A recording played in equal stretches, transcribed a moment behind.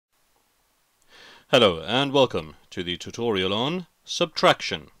Hello and welcome to the tutorial on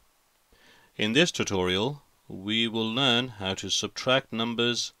subtraction. In this tutorial we will learn how to subtract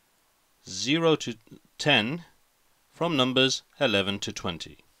numbers 0 to 10 from numbers 11 to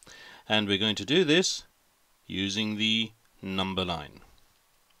 20, and we're going to do this using the number line.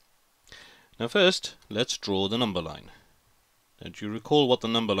 Now first let's draw the number line. Now, do you recall what the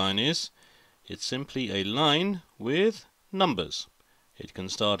number line is? It's simply a line with numbers. It can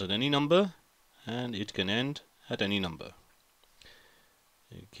start at any number and it can end at any number.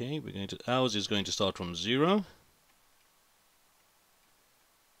 Okay, ours is going to start from 0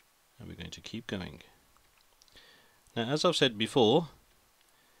 and we're going to keep going. Now, as I've said before,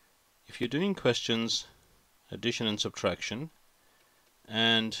 if you're doing questions, addition and subtraction,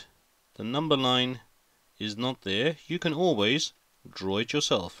 and the number line is not there, you can always draw it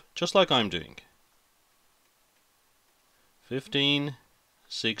yourself, just like I'm doing. 15,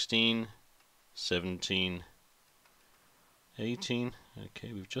 16, 17, 18,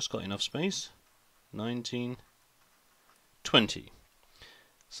 okay, we've just got enough space, 19, 20.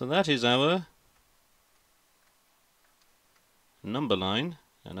 So that is our number line,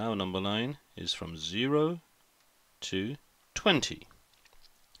 and our number line is from 0 to 20.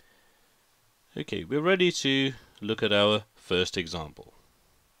 Okay, we're ready to look at our first example.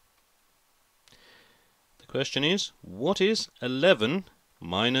 The question is, what is 11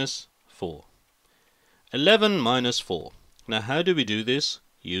 minus 4? 11 minus 4. Now how do we do this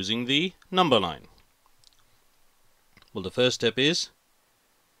using the number line? Well, the first step is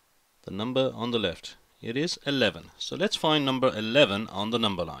the number on the left. It is 11. So let's find number 11 on the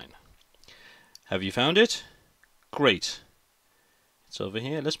number line. Have you found it? Great. It's over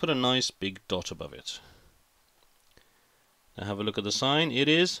here. Let's put a nice big dot above it. Now have a look at the sign. It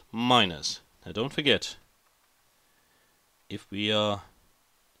is minus. Now don't forget, if we are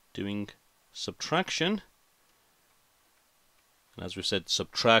doing subtraction, and as we've said,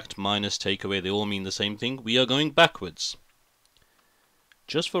 subtract, minus, take away, they all mean the same thing. We are going backwards.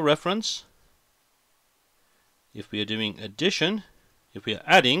 Just for reference, if we are doing addition, if we are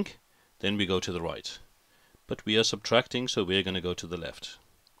adding, then we go to the right. But we are subtracting, so we're going to go to the left.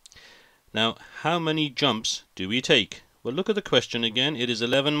 Now, how many jumps do we take? Well, look at the question again. It is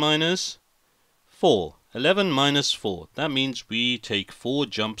 11 minus 4. 11 minus 4. That means we take 4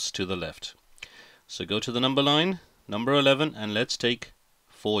 jumps to the left. So go to the number line, number 11, and let's take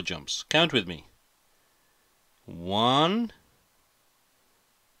 4 jumps. Count with me. 1,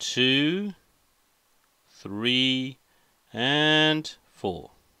 2, 3, and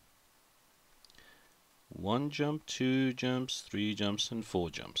 4. 1 jump, 2 jumps, 3 jumps, and 4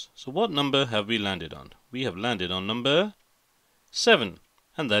 jumps. So what number have we landed on? We have landed on number 7,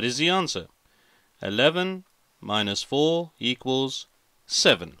 and that is the answer. 11 minus 4 equals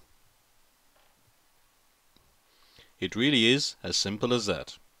 7. It really is as simple as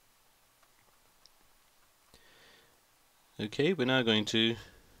that. Okay, we're now going to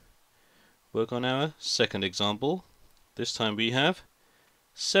work on our second example. This time we have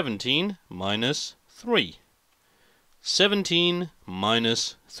 17 minus 3. 17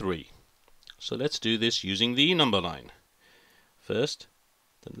 minus 3. So let's do this using the number line. First,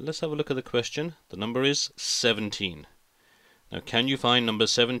 let's have a look at the question. The number is 17. Now, can you find number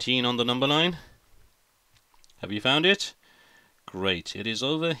 17 on the number line? Have you found it? Great, it is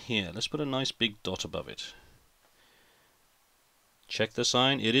over here. Let's put a nice big dot above it. Check the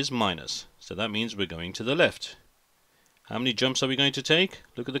sign, it is minus. So that means we're going to the left. How many jumps are we going to take?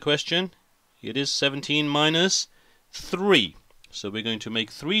 Look at the question. It is 17 minus 3. So we're going to make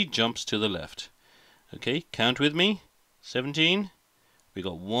 3 jumps to the left. Okay, count with me. 17. We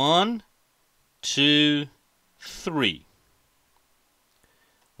got 1, 2, 3.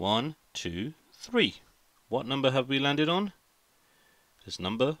 1, 2, 3. What number have we landed on? It's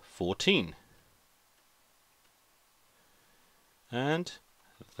number 14. And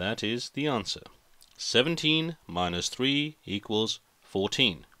that is the answer. 17 minus 3 equals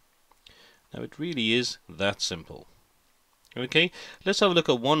 14. Now it really is that simple. Okay, let's have a look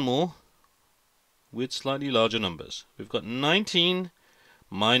at one more with slightly larger numbers. We've got 19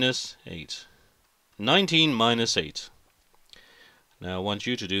 minus 8. 19 minus 8. Now I want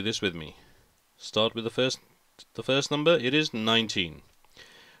you to do this with me. Start with the first number. It is 19.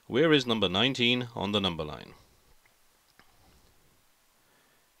 Where is number 19 on the number line?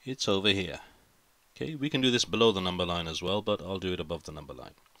 It's over here. Okay, we can do this below the number line as well, but I'll do it above the number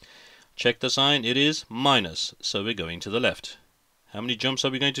line. Check the sign. It is minus, so we're going to the left. How many jumps are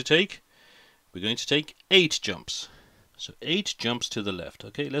we going to take? We're going to take 8 jumps. So 8 jumps to the left.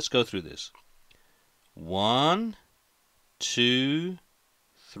 Okay, let's go through this. 1, 2,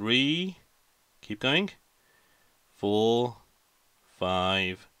 3, Keep going. 4,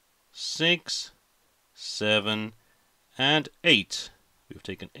 5, 6, 7, and 8. We've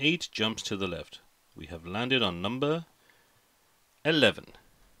taken 8 jumps to the left. We have landed on number 11.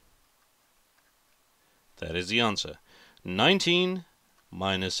 That is the answer. 19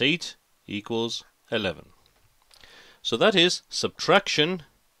 minus 8 equals 11. So that is subtraction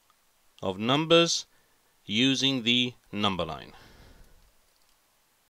of numbers using the number line.